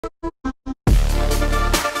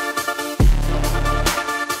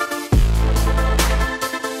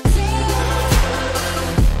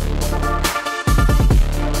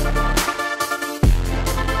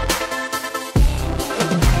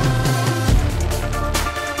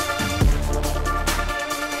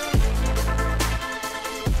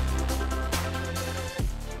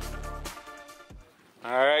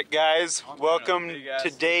guys, welcome to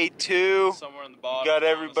day 2. Got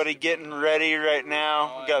everybody getting ready right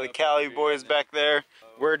now. We got the Cali boys back there.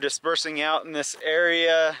 We're dispersing out in this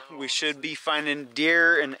area. We should be finding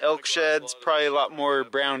deer and elk sheds, probably a lot more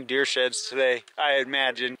brown deer sheds today, I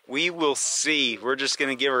imagine. We will see. We're just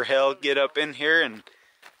gonna give her hell, get up in here and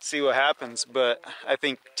see what happens. But I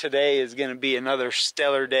think today is gonna be another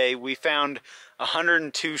stellar day. We found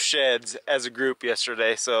 102 sheds as a group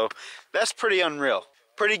yesterday, so that's pretty unreal.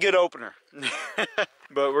 Pretty good opener.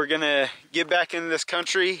 But we're gonna get back into this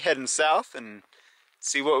country, heading south, and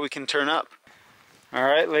see what we can turn up. All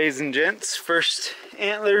right, ladies and gents, first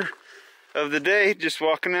antler of the day, just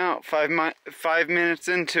walking out, 5 minutes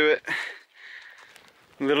into it.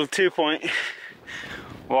 Little 2-point.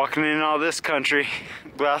 Walking in all this country,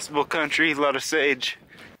 glassable country, a lot of sage.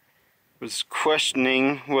 Was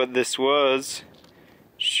questioning what this was.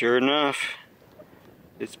 Sure enough,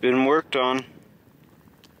 it's been worked on.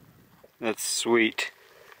 That's sweet.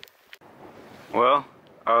 Well,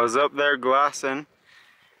 I was up there glassing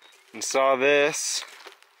and saw this,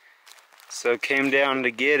 so came down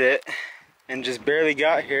to get it and just barely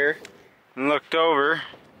got here and looked over,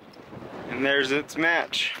 and there's its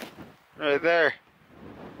match right there.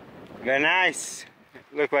 Very nice.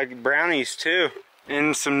 Look like brownies too.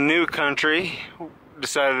 In some new country,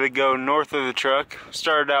 decided to go north of the truck.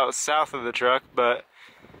 Started out south of the truck, but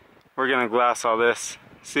we're gonna glass all this,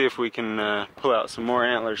 see if we can pull out some more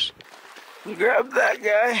antlers. Grab that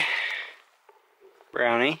guy.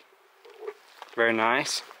 Brownie. Very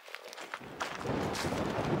nice.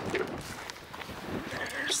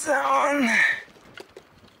 There's that one.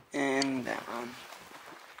 And that one.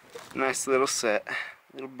 Nice little set.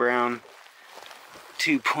 Little brown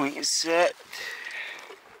 2-point set.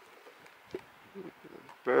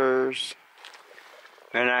 Burrs.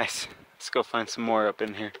 Very nice. Let's go find some more up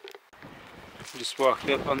in here. Just walked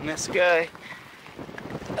up on this guy.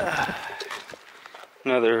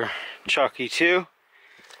 Another chalky 2.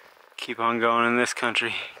 Keep on going in this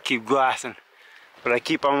country. Keep glassing. But I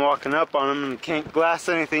keep on walking up on them and can't glass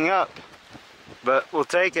anything up. But we'll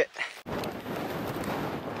take it.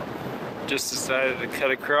 Just decided to cut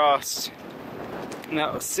across. And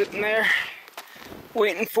that was sitting there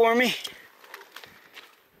waiting for me.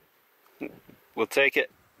 We'll take it.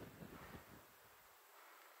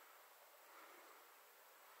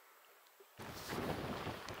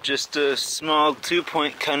 Just a small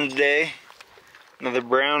 2-point kind of day. Another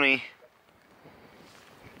brownie.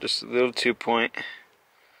 Just a little 2-point.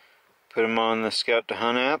 Put them on the Scout to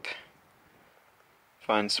Hunt app.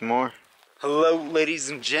 Find some more. Hello ladies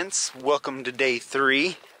and gents, welcome to day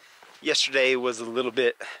 3. Yesterday was a little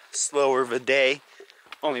bit slower of a day.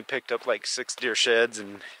 Only picked up like 6 deer sheds,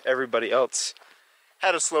 and everybody else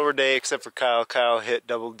had a slower day except for Kyle. Kyle hit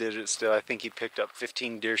double digits still. I think he picked up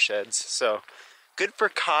 15 deer sheds, so good for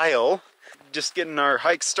Kyle. Just getting our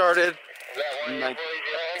hike started, and I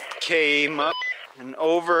came up and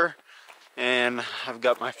over, and I've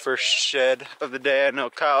got my first shed of the day. I know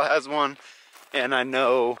Kyle has one, and I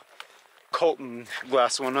know Colton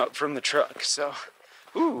glassed one up from the truck. So,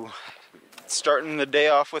 ooh, starting the day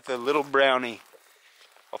off with a little brownie.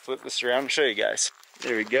 I'll flip this around and show you guys.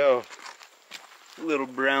 There we go. Little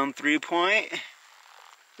brown 3-point.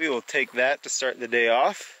 We will take that to start the day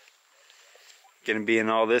off. Gonna be in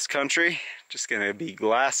all this country. Just gonna be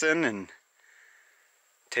glassing and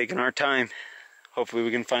taking our time. Hopefully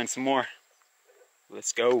we can find some more.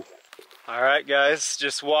 Let's go. All right guys,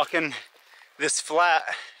 just walking this flat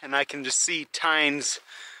and I can just see tines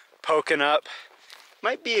poking up.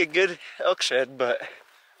 Might be a good elk shed, but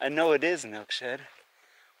I know it is an elk shed.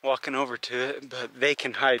 Walking over to it, but they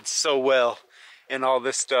can hide so well in all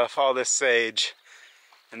this stuff, all this sage.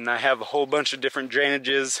 And I have a whole bunch of different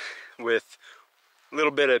drainages with a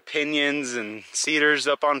little bit of pinions and cedars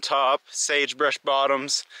up on top, sagebrush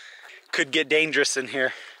bottoms. Could get dangerous in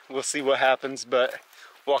here. We'll see what happens, but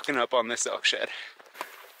walking up on this elk shed.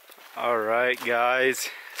 All right, guys,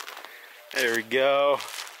 there we go.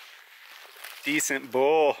 Decent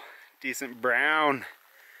bull, decent brown.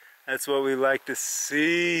 That's what we like to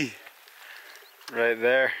see right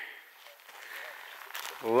there.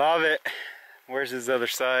 Love it. Where's his other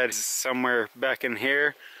side? Somewhere back in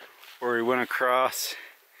here where we went across,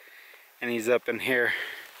 and he's up in here.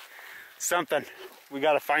 Something. We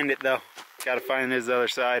gotta find it though. Gotta find his other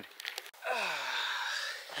side.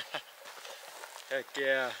 Heck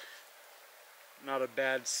yeah. Not a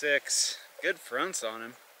bad 6. Good fronts on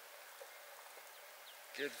him.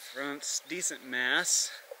 Good fronts. Decent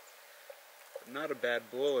mass. But not a bad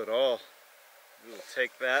bull at all. We'll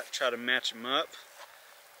take that, try to match him up.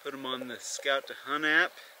 Put him on the Scout to Hunt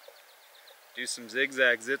app. do some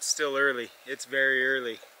zigzags. It's still early. It's very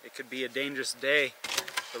early. It could be a dangerous day,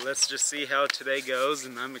 but let's just see how today goes.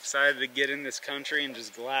 And I'm excited to get in this country and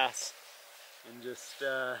just glass and just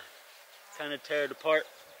kind of tear it apart.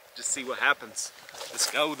 Just see what happens.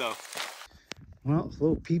 Let's go though. Well,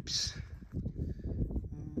 little peeps,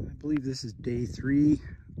 I believe this is day 3.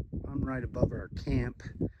 I'm right above our camp.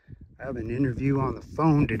 I have an interview on the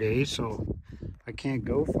phone today, so I can't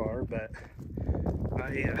go far, but I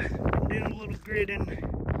did a little gridding,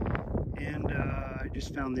 and I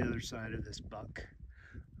just found the other side of this buck.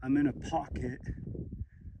 I'm in a pocket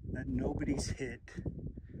that nobody's hit,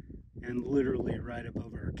 and literally right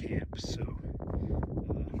above our camp, so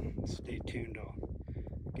stay tuned. I'll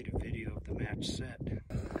get a video of the match set.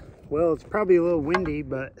 Well, it's probably a little windy,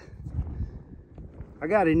 but I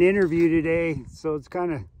got an interview today, so it's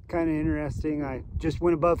kind of interesting. I just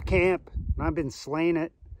went above camp and I've been slaying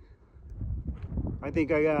it. I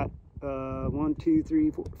think I got 1, 2,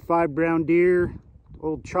 3, 4, 5 brown deer,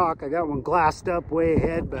 old chalk. I got one glassed up way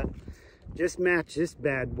ahead, but just matched this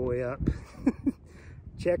bad boy up.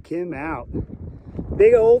 Check him out.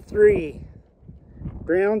 Big old 3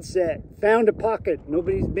 ground set. Found a pocket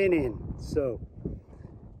nobody's been in, so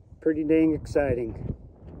pretty dang exciting.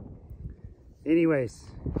 Anyways,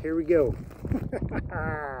 here we go.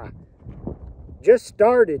 Just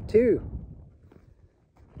started too.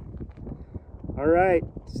 All right,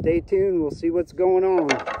 stay tuned. We'll see what's going on.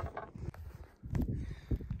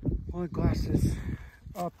 Well, the glass is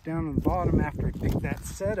up down on the bottom after I picked that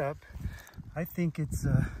set up. I think it's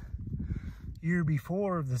a year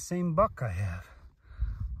before of the same buck I have.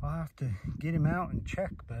 I'll have to get him out and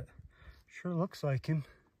check, but sure looks like him.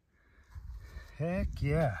 Heck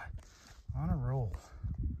yeah, on a roll.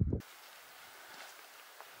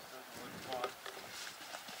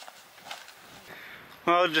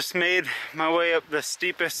 Well, just made my way up the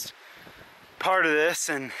steepest part of this,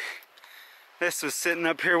 and this was sitting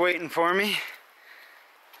up here waiting for me.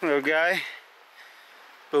 Little guy.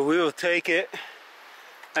 But we will take it.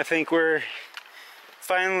 I think we're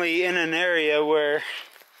finally in an area where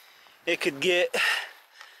it could get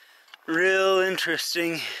real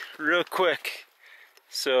interesting real quick.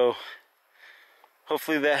 So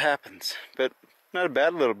hopefully that happens. But not a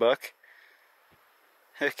bad little buck.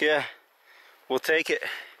 Heck yeah. We'll take it.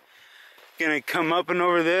 Gonna come up and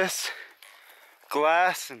over this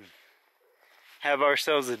glass and have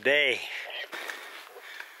ourselves a day.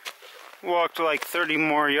 Walked like 30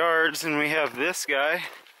 more yards and we have this guy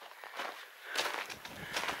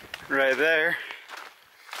right there.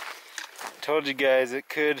 Told you guys it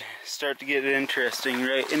could start to get interesting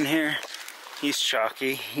right in here. He's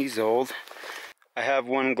chalky, he's old. I have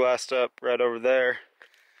one glassed up right over there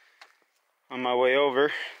on my way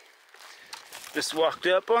over. Just walked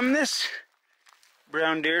up on this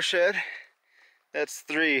brown deer shed. That's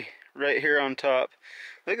 3 right here on top.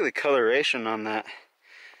 Look at the coloration on that.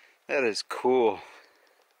 That is cool.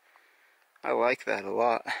 I like that a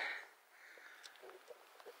lot.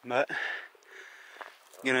 But I'm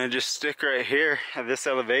gonna just stick right here at this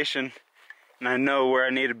elevation, and I know where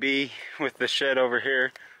I need to be with the shed over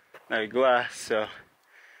here, that glass, so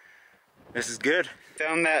this is good.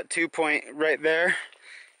 Found that 2-point right there,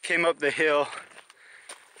 came up the hill,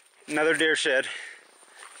 another deer shed.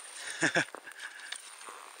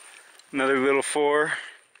 Another little 4,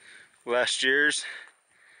 last year's.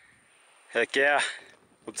 Heck yeah,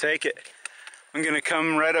 we'll take it. I'm gonna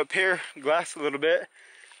come right up here, glass a little bit,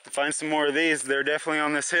 and find some more of these. They're definitely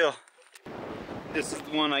on this hill. This is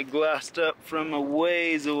the one I glassed up from a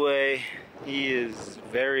ways away. He is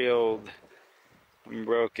very old and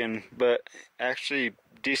broken, but actually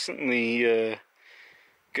decently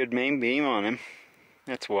good main beam on him.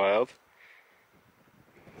 That's wild.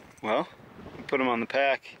 Well, we put him on the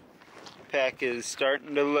pack. Pack is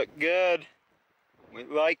starting to look good. We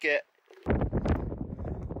like it.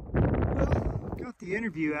 Well, got the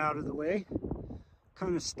interview out of the way.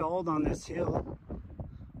 Kind of stalled on this hill.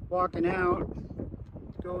 Walking out,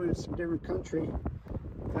 going to some different country.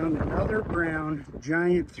 Found another brown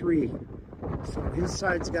giant 3. So his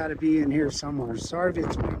side's got to be in here somewhere. Sorry if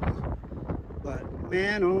it's windy. But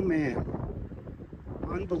man, oh man.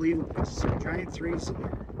 Unbelievable. Some giant 3s in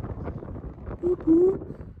there. Boop, boop.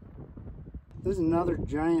 There's another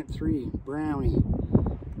giant 3 brownie.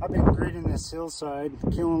 I've been gritting this hillside,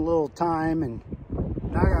 killing a little time, and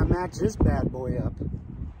now I gotta match this bad boy up.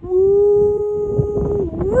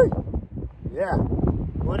 Woo! Yeah,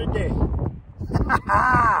 what a day.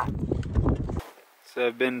 So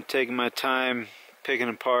I've been taking my time picking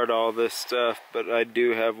apart all this stuff, but I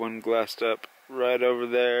do have one glassed up right over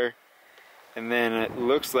there. And then it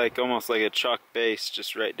looks like almost like a chalk base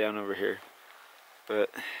just right down over here. but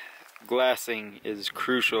glassing is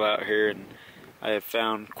crucial out here, and I have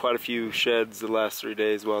found quite a few sheds the last 3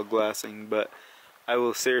 days while glassing, but I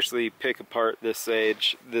will seriously pick apart this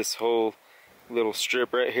sage, this whole little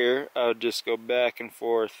strip right here. I would just go back and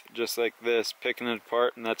forth just like this, picking it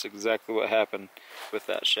apart, and that's exactly what happened with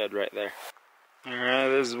that shed right there. Alright,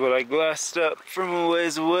 this is what I glassed up from a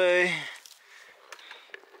ways away.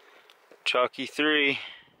 Chalky 3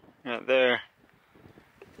 right there.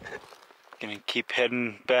 Gonna keep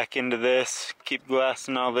heading back into this, keep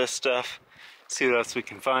glassing all this stuff, see what else we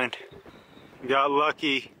can find. Got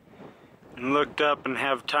lucky and looked up and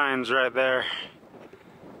have tines right there.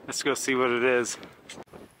 Let's go see what it is.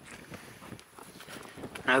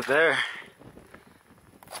 Right there.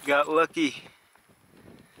 Got lucky.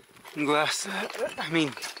 Glass that. I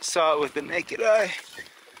mean, saw it with the naked eye.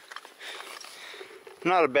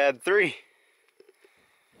 Not a bad 3.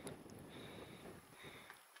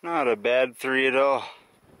 Not a bad 3 at all.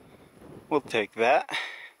 We'll take that.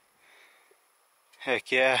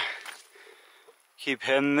 Heck yeah. Keep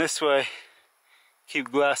heading this way.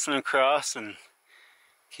 Keep glassing across and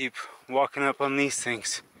keep walking up on these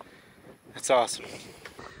things. That's awesome.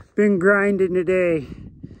 Been grinding today,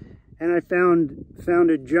 and I found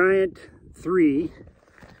a giant 3.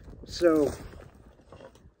 So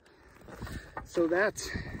that's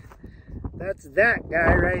that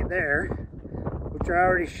guy right there, which I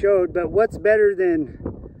already showed. But what's better than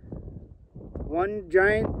one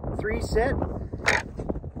giant 3 set?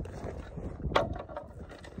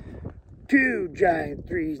 2 giant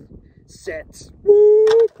 3 sets.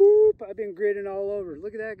 Whoop, whoop. I've been gritting all over.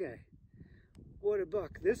 Look at that guy. What a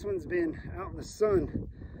buck. This one's been out in the sun.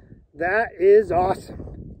 That is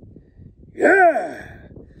awesome. Yeah!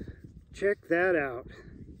 Check that out.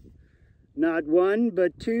 Not 1,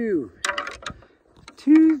 but 2.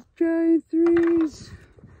 2 giant 3s.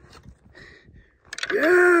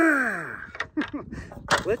 Yeah!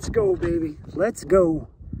 Let's go, baby. Let's go.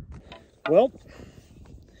 Well,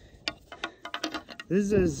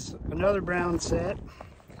 this is another brown set.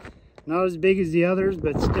 Not as big as the others,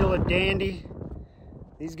 but still a dandy.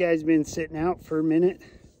 These guys been sitting out for a minute.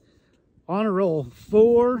 On a roll,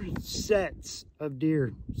 4 sets of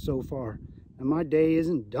deer so far. And my day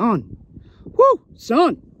isn't done. Woo!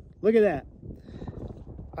 Sun! Look at that.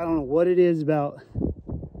 I don't know what it is about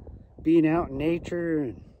being out in nature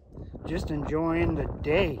and just enjoying the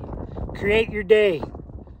day. Create your day.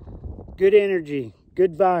 Good energy.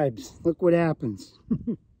 Good vibes. Look what happens.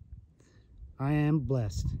 I am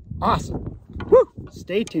blessed. Awesome. Woo!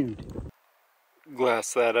 Stay tuned.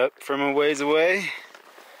 Glass that up from a ways away.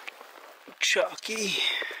 Chalky.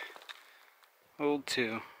 Old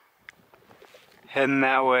 2. Heading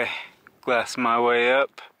that way. Glass my way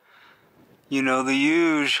up. You know the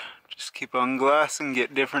usual. Just keep on glassing,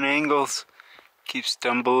 get different angles. Keep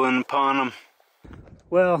stumbling upon them.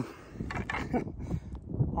 Well,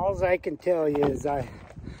 all I can tell you is I've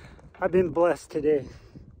been blessed today.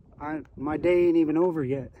 My day ain't even over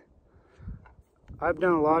yet. I've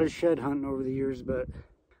done a lot of shed hunting over the years, but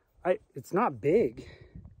it's not big.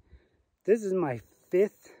 This is my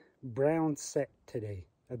 5th brown set today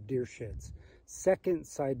of deer sheds. 2nd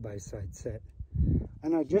side-by-side set.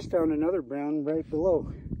 And I just found another brown right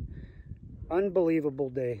below. Unbelievable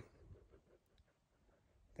day.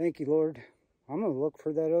 Thank you, Lord. I'm going to look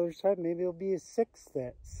for that other side. Maybe it'll be a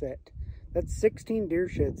 6th set. That's 16 deer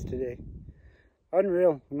sheds today.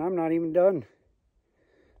 Unreal. And I'm not even done.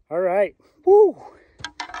 All right. Woo!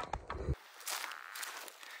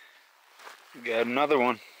 Got another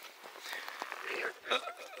one.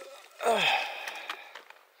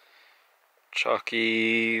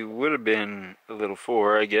 Chalky would have been a little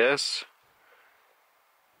 4, I guess.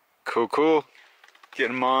 Cool, cool. Get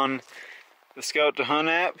them on the Scout to Hunt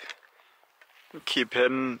app. Keep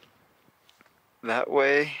heading that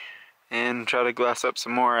way and try to glass up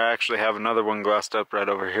some more. I actually have another one glassed up right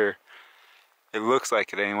over here. It looks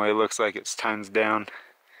like it anyway. It looks like it's times down.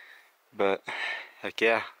 But heck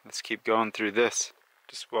yeah, let's keep going through this.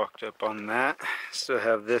 Just walked up on that. Still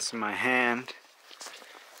have this in my hand.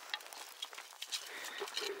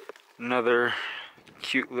 Another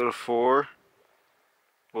cute little 4.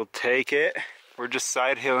 We'll take it. We're just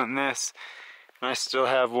side hilling this. And I still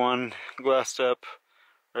have one glassed up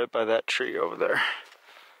right by that tree over there.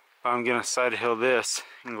 I'm gonna side hill this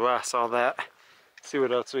and glass all that. See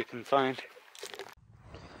what else we can find.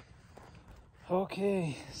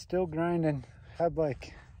 Okay, still grinding. Had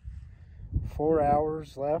like 4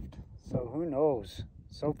 hours left, so who knows.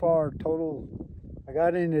 So far, total, I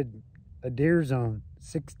got into a deer zone.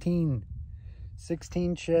 16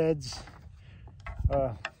 sheds.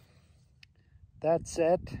 That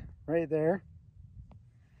set right there,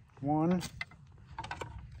 one.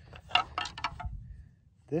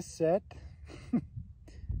 This set,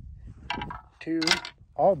 two,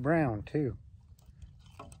 all brown too.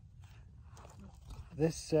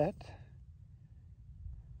 This set,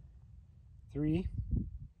 three.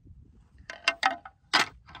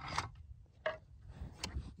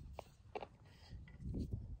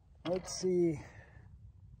 Let's see,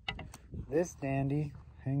 this dandy,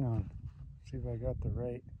 hang on, see if I got the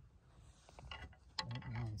right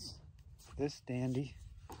ones. This dandy,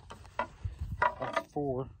 that's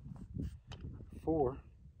four,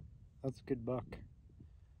 that's a good buck.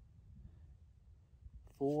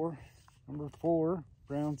 Number four,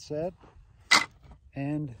 brown set,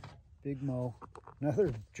 and Big Mo,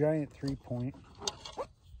 another giant 3-point,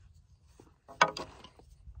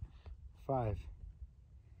 five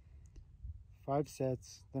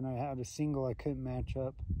sets. Then I had a single I couldn't match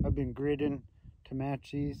up. I've been gridding to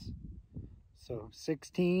match these. So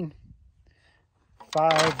 16,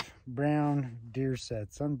 5 brown deer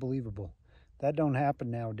sets. Unbelievable. That don't happen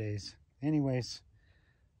nowadays. Anyways,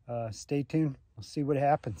 stay tuned. We'll see what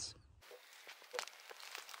happens.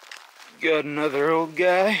 Got another old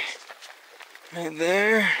guy right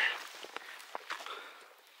there.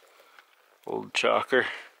 Old chalker.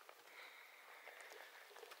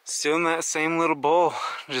 Still in that same little bowl,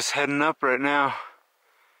 just heading up right now.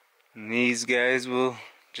 And these guys will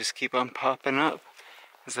just keep on popping up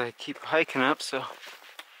as I keep hiking up, so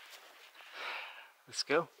let's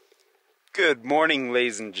go. Good morning,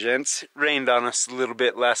 ladies and gents. It rained on us a little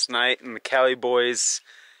bit last night and the Cali boys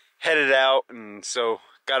headed out, and so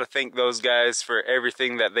gotta thank those guys for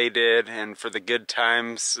everything that they did and for the good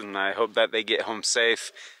times, and I hope that they get home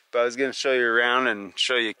safe. But I was going to show you around and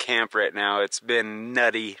show you camp right now. It's been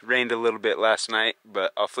nutty. Rained a little bit last night,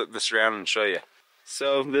 but I'll flip this around and show you.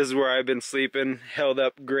 So this is where I've been sleeping. Held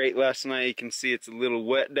up great last night. You can see it's a little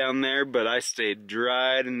wet down there, but I stayed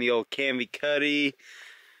dried in the old canvy cuddy.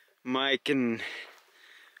 Mike and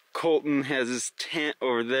Colton has his tent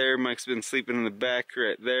over there. Mike's been sleeping in the back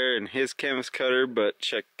right there in his canvas cutter, but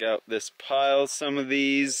check out this pile. Some of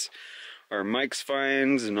these are Mike's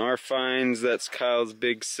finds and our finds. That's Kyle's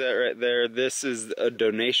big set right there. This is a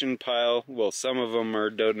donation pile. Well, some of them are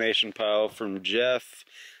a donation pile from Jeff.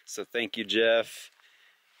 So thank you, Jeff.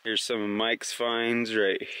 Here's some of Mike's finds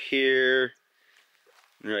right here.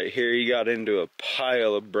 Right here, he got into a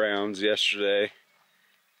pile of browns yesterday.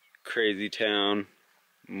 Crazy town.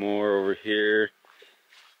 More over here.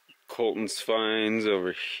 Colton's finds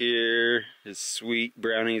over here. His sweet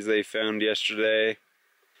brownies they found yesterday.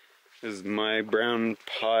 This is my brown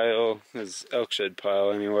pile, his elk shed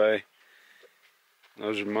pile anyway.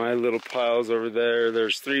 Those are my little piles over there.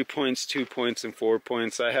 There's 3 points, 2 points, and 4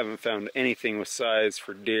 points. I haven't found anything with size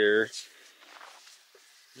for deer.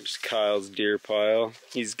 There's Kyle's deer pile.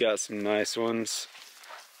 He's got some nice ones.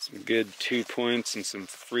 Some good 2 points and some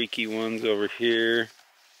freaky ones over here.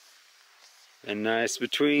 And nice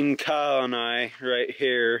between Kyle and I right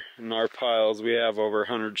here in our piles we have over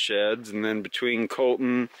 100 sheds, and then between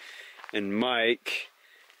Colton and Mike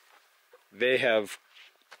they have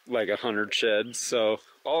like 100 sheds. So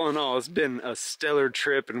all in all, it's been a stellar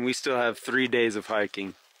trip, and we still have 3 days of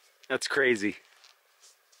hiking. That's crazy.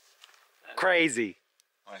 Crazy.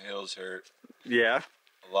 My heels hurt. Yeah?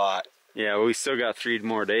 A lot. Yeah, well, we still got 3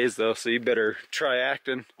 more days though, so you better try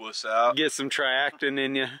acting. What's out? Get some try acting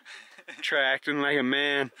in you. Try acting like a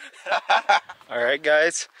man. Alright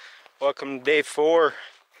guys, welcome to day 4.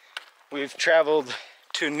 We've traveled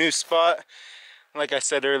to a new spot. Like I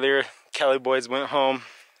said earlier, Cali boys went home,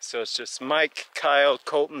 so it's just Mike, Kyle,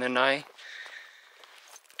 Colton, and I.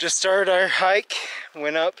 Just started our hike,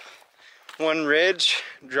 went up one ridge,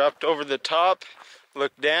 dropped over the top,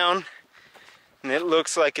 looked down, and it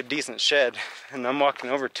looks like a decent shed, and I'm walking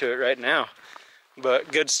over to it right now.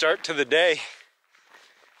 But good start to the day.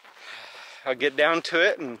 I'll get down to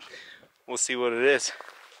it and we'll see what it is.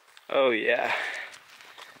 Oh yeah,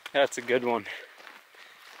 that's a good one.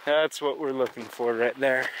 That's what we're looking for right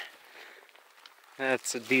there.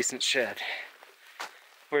 That's a decent shed.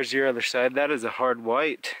 Where's your other side? That is a hard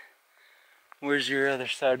white. Where's your other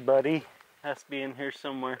side, buddy? Has to be in here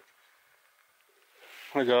somewhere.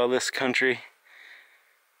 Look at all this country.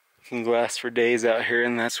 You can glass for days out here,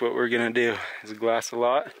 and that's what we're gonna do, is glass a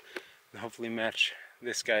lot and hopefully match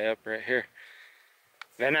this guy up right here.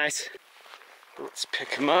 That nice? Let's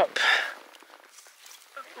pick him up.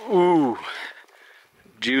 Ooh,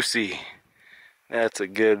 juicy. That's a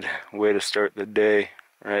good way to start the day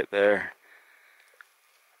right there.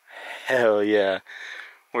 Hell yeah.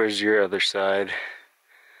 Where's your other side?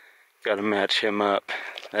 Gotta match him up.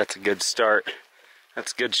 That's a good start.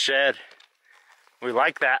 That's a good shed. We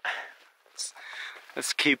like that.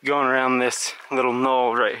 Let's keep going around this little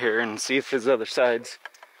knoll right here and see if his other side's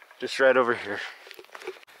just right over here.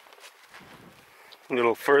 A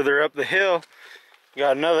little further up the hill,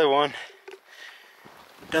 got another one.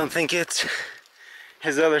 Don't think it's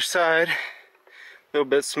his other side. A little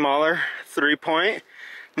bit smaller, 3-point.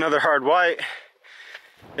 Another hard white.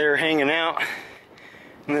 They were hanging out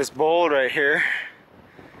in this bowl right here.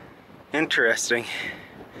 Interesting.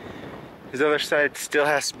 His other side still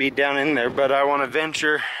has to be down in there, but I want to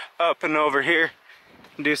venture up and over here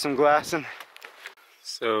and do some glassing.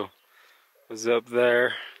 So, was up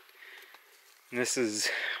there. And this is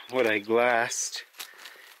what I glassed.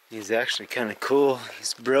 He's actually kind of cool.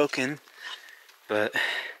 He's broken, but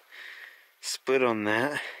split on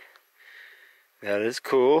that. That is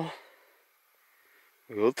cool.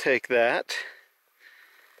 We'll take that.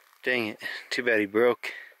 Dang it, too bad he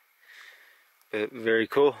broke. But very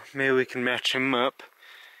cool. Maybe we can match him up.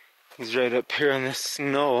 He's right up here on this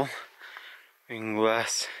knoll. We can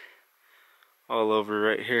glass all over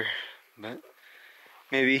right here. But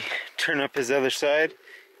maybe turn up his other side,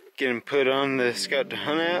 get him put on the Scout to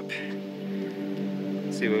Hunt app,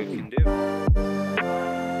 see what we can do.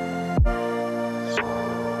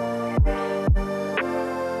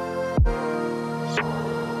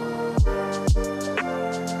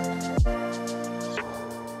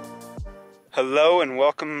 Hello and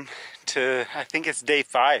welcome to, I think it's day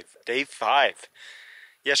 5. Day 5.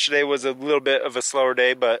 Yesterday was a little bit of a slower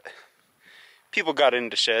day, but people got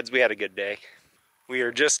into sheds. We had a good day. We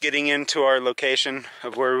are just getting into our location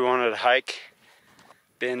of where we wanted to hike.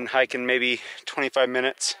 Been hiking maybe 25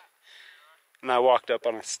 minutes, and I walked up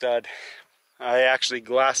on a stud. I actually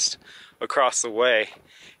glassed across the way,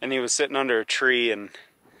 and he was sitting under a tree, and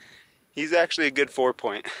he's actually a good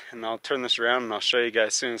 4-point. And I'll turn this around and I'll show you guys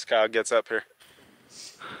as soon as Kyle gets up here.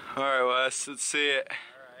 Alright Wes, let's see it.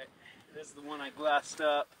 Alright, this is the one I glassed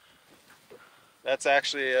up. That's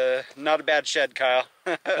actually not a bad shed, Kyle.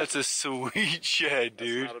 That's a sweet shed,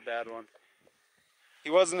 dude. That's not a bad one. He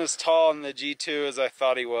wasn't as tall in the G2 as I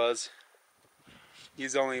thought he was.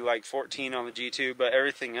 He's only like 14 on the G2, but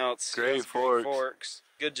everything else. Great forks.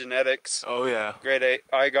 Good genetics. Oh yeah. Great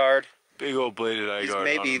eye guard. Big old bladed eye guard.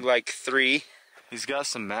 He's maybe like 3. He's got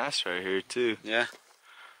some mass right here too. Yeah.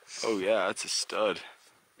 Oh yeah, that's a stud.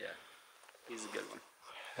 Yeah. He's a good one.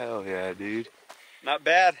 Hell yeah, dude. Not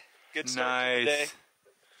bad. Good start nice. to the day.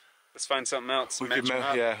 Let's find something else. We could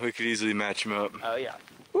yeah, we could easily match him up. Oh yeah.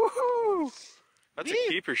 Woohoo! That's Whee! a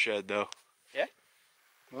keeper shed though. Yeah.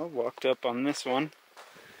 Well, walked up on this one.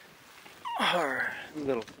 Our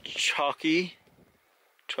little chalky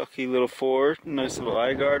little 4. Nice little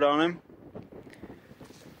eye guard on him.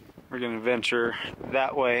 We're gonna venture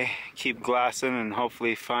that way, keep glassing, and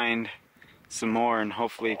hopefully find some more, and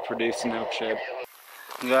hopefully produce an elk shed.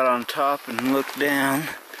 Got on top and looked down.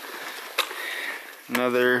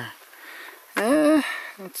 Another,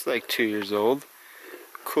 it's like 2 years old.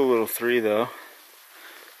 Cool little 3 though.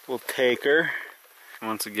 We'll take her.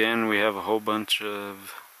 Once again, we have a whole bunch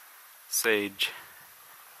of sage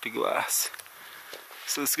to glass.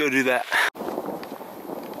 So let's go do that.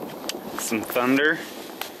 Some thunder.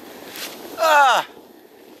 Ah!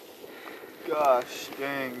 Gosh,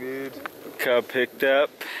 dang, dude. Cub picked up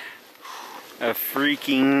a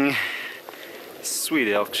freaking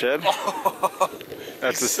sweet elk shed.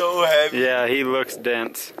 That's so heavy. Yeah, he looks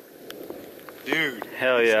dense. Dude.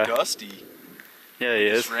 Hell yeah. He's dusty. Yeah, he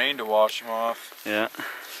is. It's rain to wash him off. Yeah.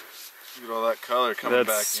 Look at all that color coming back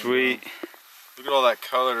in. That's sweet. Look at all that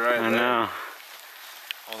color right there. I know.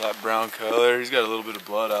 All that brown color. He's got a little bit of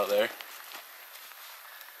blood out there.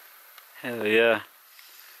 Hell yeah.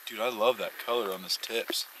 Dude, I love that color on his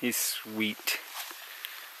tips. He's sweet.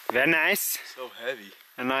 Very nice. So heavy.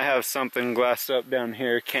 And I have something glassed up down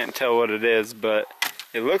here. Can't tell what it is, but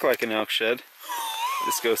it looked like an elk shed.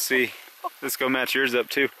 Let's go see. Let's go match yours up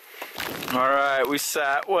too. Alright, we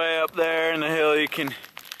sat way up there in the hill. You can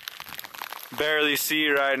barely see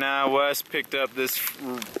right now. Wes picked up this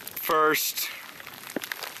first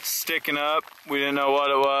sticking up. We didn't know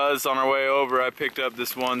what it was. On our way over, I picked up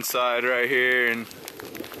this one side right here, and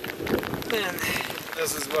man,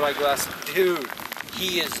 this is what I glassed. Dude,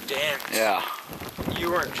 he is dense. Yeah.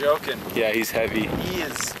 You weren't joking. Yeah, he's heavy. He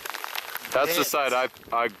is That's dense. The side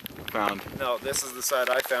I found. No, this is the side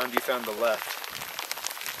I found. You found the left.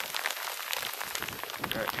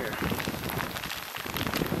 Right here.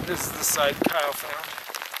 This is the side Kyle found.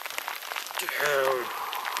 Dude.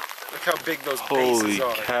 Look how big those bases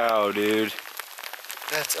are. Holy cow, dude.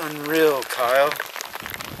 That's unreal, Kyle.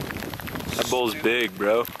 That bull's big,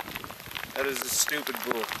 bro. That is a stupid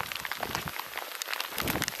bull.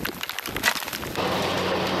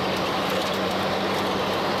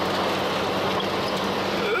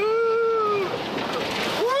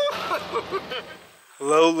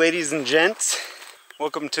 Hello ladies and gents.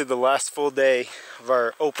 Welcome to the last full day of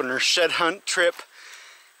our opener shed hunt trip.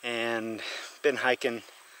 And been hiking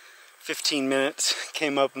 15 minutes.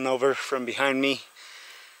 Came up and over from behind me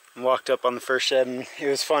and walked up on the first shed, and it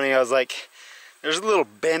was funny. I was like, there's a little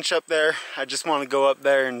bench up there. I just want to go up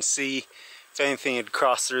there and see if anything had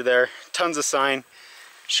crossed through there. Tons of sign.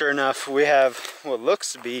 Sure enough, we have what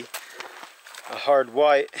looks to be a hard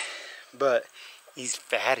white, but he's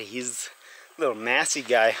fatty. He's a little nasty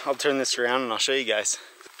guy. I'll turn this around and I'll show you guys.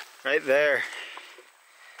 Right there.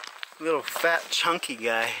 Little fat chunky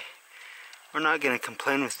guy. We're not gonna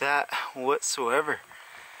complain with that whatsoever.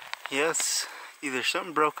 Yes, either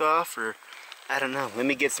something broke off or I don't know. Let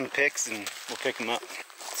me get some picks and we'll pick him up.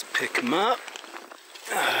 Let's pick him up.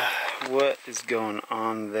 What is going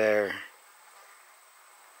on there?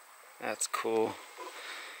 That's cool.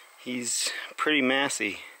 He's pretty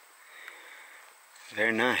massy.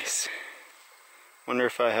 Very nice. Wonder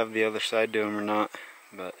if I have the other side to him or not,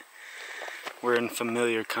 but we're in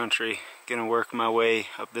familiar country. Gonna work my way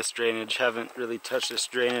up this drainage. Haven't really touched this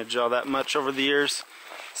drainage all that much over the years,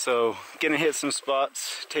 so gonna hit some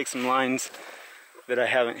spots, take some lines that I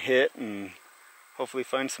haven't hit, and hopefully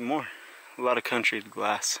find some more. A lot of country to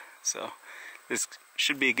glass, so this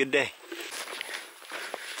should be a good day.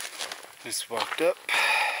 Just walked up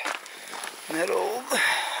that old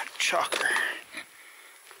chalker.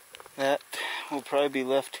 That will probably be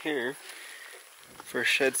left here for a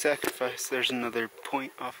shed sacrifice. There's another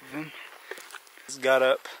point off of him. Just got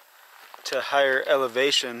up to higher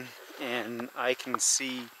elevation and I can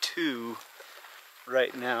see two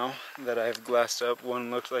right now that I've glassed up. One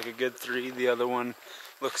looks like a good 3, the other one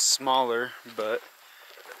looks smaller, but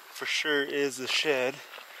for sure is a shed.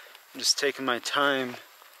 I'm just taking my time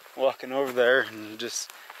walking over there and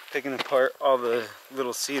just picking apart all the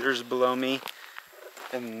little cedars below me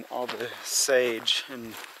and all the sage,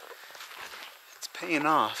 and it's paying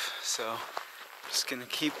off. So I'm just gonna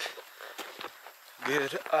keep a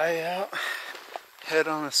good eye out, head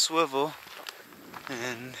on a swivel,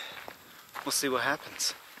 and we'll see what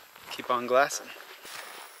happens. Keep on glassing.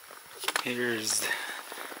 Here's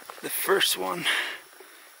the first one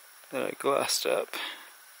that I glassed up.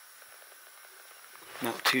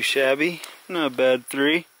 Not too shabby, not a bad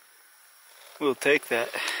 3. We'll take that.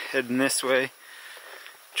 Heading this way,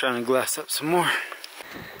 trying to glass up some more.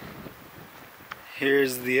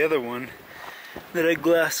 Here's the other one that I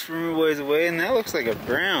glassed from a ways away, and that looks like a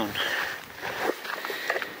brown.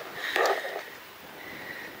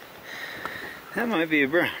 That might be a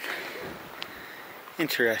brown.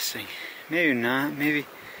 Interesting. Maybe not.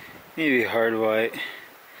 Maybe hard white.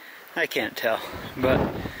 I can't tell. But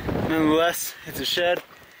nonetheless, it's a shed.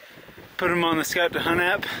 Put them on the Scout to Hunt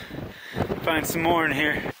app. Find some more in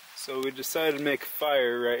here. So we decided to make a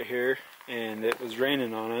fire right here, and it was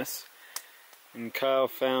raining on us. And Kyle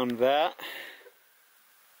found that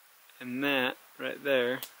and that right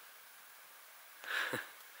there.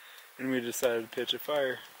 And we decided to pitch a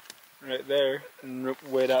fire right there and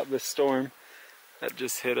wait out this storm that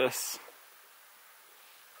just hit us.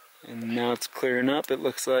 And now it's clearing up, it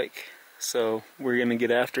looks like. So we're gonna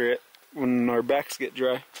get after it when our backs get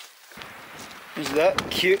dry. There's that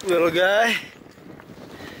cute little guy.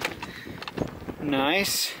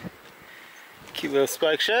 Nice. Cute little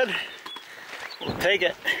spike shed. We'll take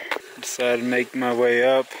it. Decided to make my way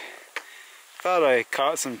up. Thought I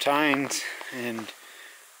caught some tines, and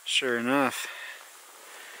sure enough,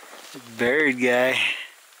 buried guy.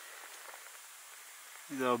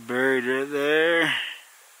 He's all buried right there.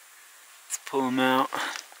 Let's pull him out.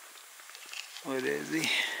 What is he?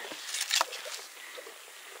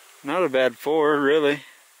 Not a bad 4, really.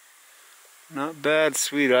 Not bad,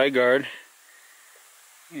 sweet eye guard.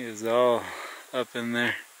 He is all up in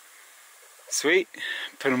there. Sweet.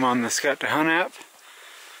 Put him on the Scout to Hunt app.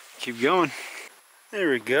 Keep going.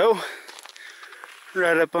 There we go.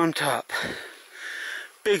 Right up on top.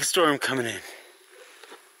 Big storm coming in.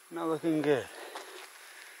 Not looking good.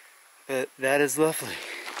 But that is lovely.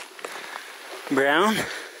 Brown.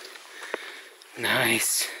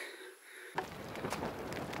 Nice.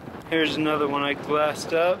 Here's another one I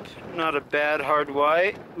glassed up. Not a bad hard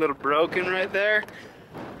white. A little broken right there.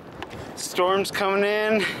 Storm's coming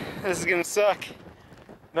in. This is gonna suck.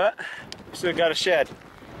 But we still got a shed.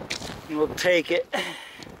 And we'll take it.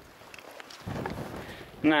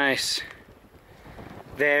 Nice.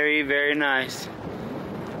 Very, very nice.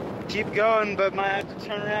 Keep going, but might have to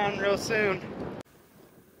turn around real soon.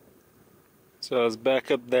 So I was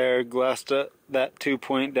back up there, glassed up that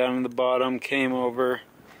 2-point down in the bottom, came over.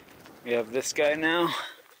 We have this guy now.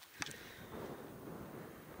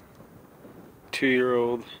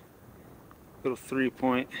 2-year-old Little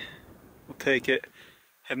 3-point. We'll take it.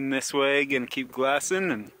 Heading this way, gonna keep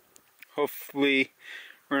glassing and hopefully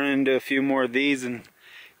run into a few more of these and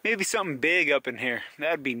maybe something big up in here.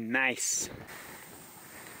 That'd be nice.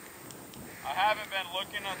 I haven't been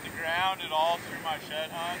looking at the ground at all through my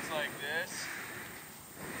shed hunts like this.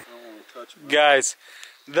 I don't want to touch me. Guys,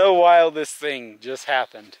 the wildest thing just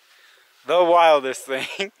happened. The wildest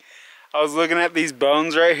thing. I was looking at these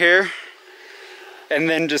bones right here and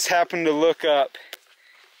then just happened to look up.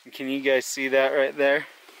 Can you guys see that right there?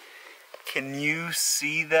 Can you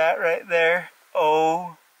see that right there?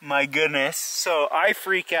 Oh my goodness. So I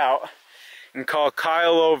freak out and call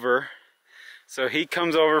Kyle over. So he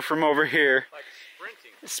comes over from over here. Like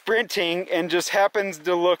sprinting and just happens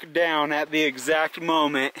to look down at the exact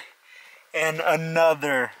moment and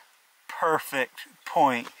another perfect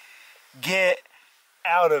point. Get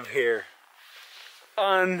out of here.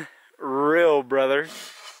 Unreal, brother.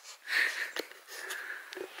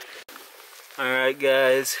 Alright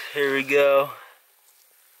guys, here we go.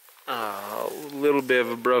 Oh, a little bit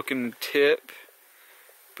of a broken tip,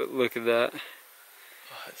 but look at that.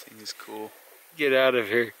 Oh, that thing is cool. Get out of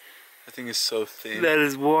here. That thing is so thin. That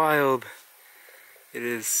is wild. It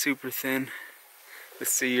is super thin.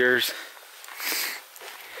 Let's see yours.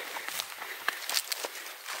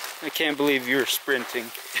 I can't believe you're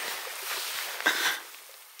sprinting.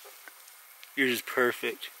 Yours is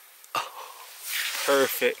perfect.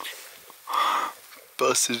 Perfect.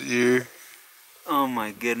 Busted ear. Oh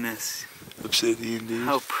my goodness. Obsidian, dude.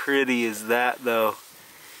 How pretty is that though?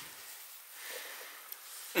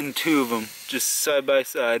 And two of them, just side by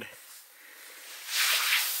side.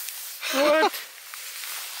 What?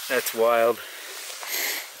 That's wild.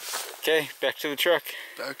 Okay, back to the truck.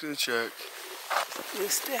 Back to the truck. Put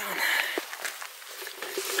this down.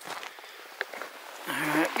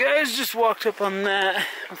 Alright guys, just walked up on that.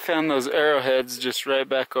 I found those arrowheads just right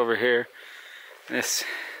back over here. This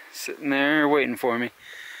sitting there waiting for me.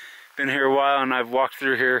 Been here a while and I've walked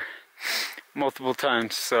through here multiple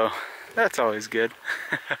times, so that's always good.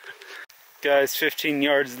 Guys, 15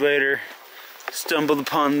 yards later, stumbled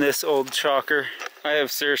upon this old chalker. I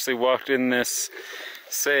have seriously walked in this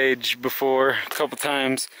sage before a couple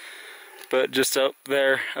times, but just up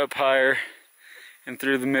there, up higher and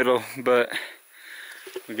through the middle, but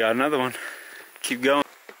we got another one. Keep going.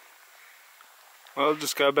 Well,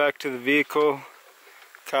 just got back to the vehicle.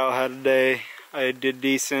 Kyle had a day, I did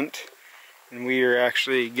decent, and we are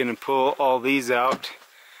actually gonna pull all these out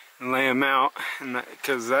and lay them out, and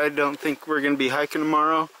because I don't think we're gonna be hiking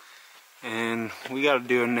tomorrow, and we got to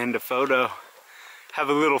do an end of photo. Have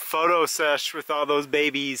a little photo sesh with all those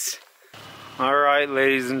babies. All right,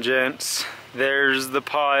 ladies and gents, there's the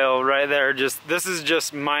pile right there. This is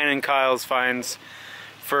just mine and Kyle's finds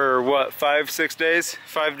for what, 5-6 days?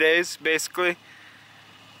 5 days basically.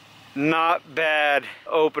 Not bad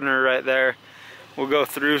opener right there. We'll go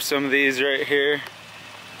through some of these right here.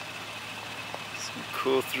 Some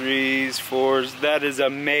cool 3s, 4s. That is a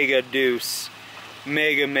mega deuce.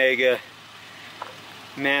 Mega.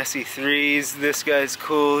 Massey 3s. This guy's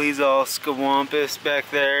cool. He's all scawampus back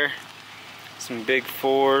there. Some big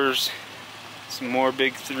 4s. Some more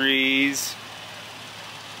big 3s.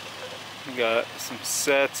 We got some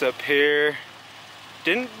sets up here.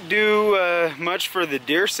 Didn't do much for the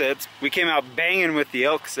deer sets. We came out banging with the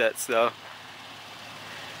elk sets though.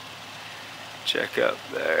 Check up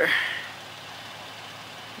there.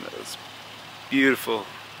 Those beautiful,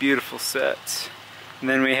 beautiful sets. And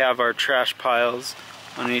then we have our trash piles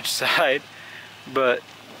on each side. But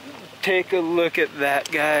take a look at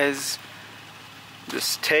that, guys.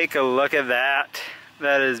 Just take a look at that.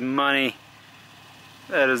 That is money.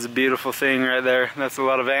 That is a beautiful thing right there. That's a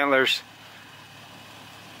lot of antlers.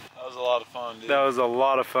 That was a lot of fun, dude. That was a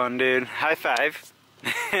lot of fun, dude. High five.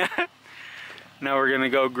 Now we're gonna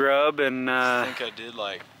go grub and I think I did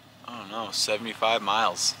like, I don't know, 75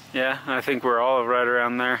 miles. Yeah, I think we're all right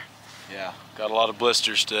around there. Yeah, got a lot of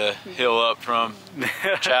blisters to heal up from.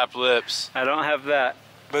 Chapped lips. I don't have that.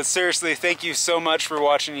 But seriously, thank you so much for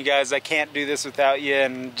watching, you guys. I can't do this without you,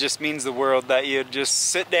 and it just means the world that you just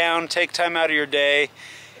sit down, take time out of your day,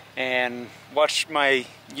 and watch my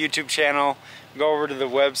YouTube channel. Go over to the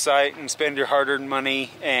website and spend your hard-earned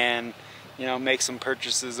money and, you know, make some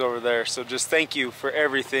purchases over there. So just thank you for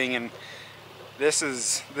everything. And this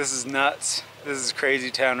is nuts. This is crazy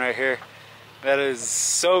town right here. That is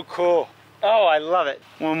so cool. Oh, I love it.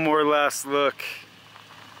 One more last look.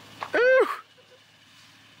 Woo!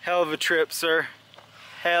 Hell of a trip, sir.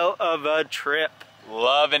 Hell of a trip.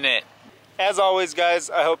 Loving it. As always, guys,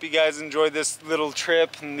 I hope you guys enjoyed this little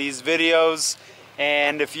trip and these videos.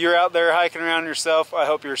 And if you're out there hiking around yourself, I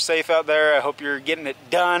hope you're safe out there. I hope you're getting it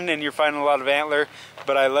done and you're finding a lot of antler.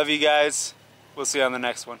 But I love you guys. We'll see you on the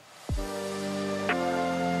next one.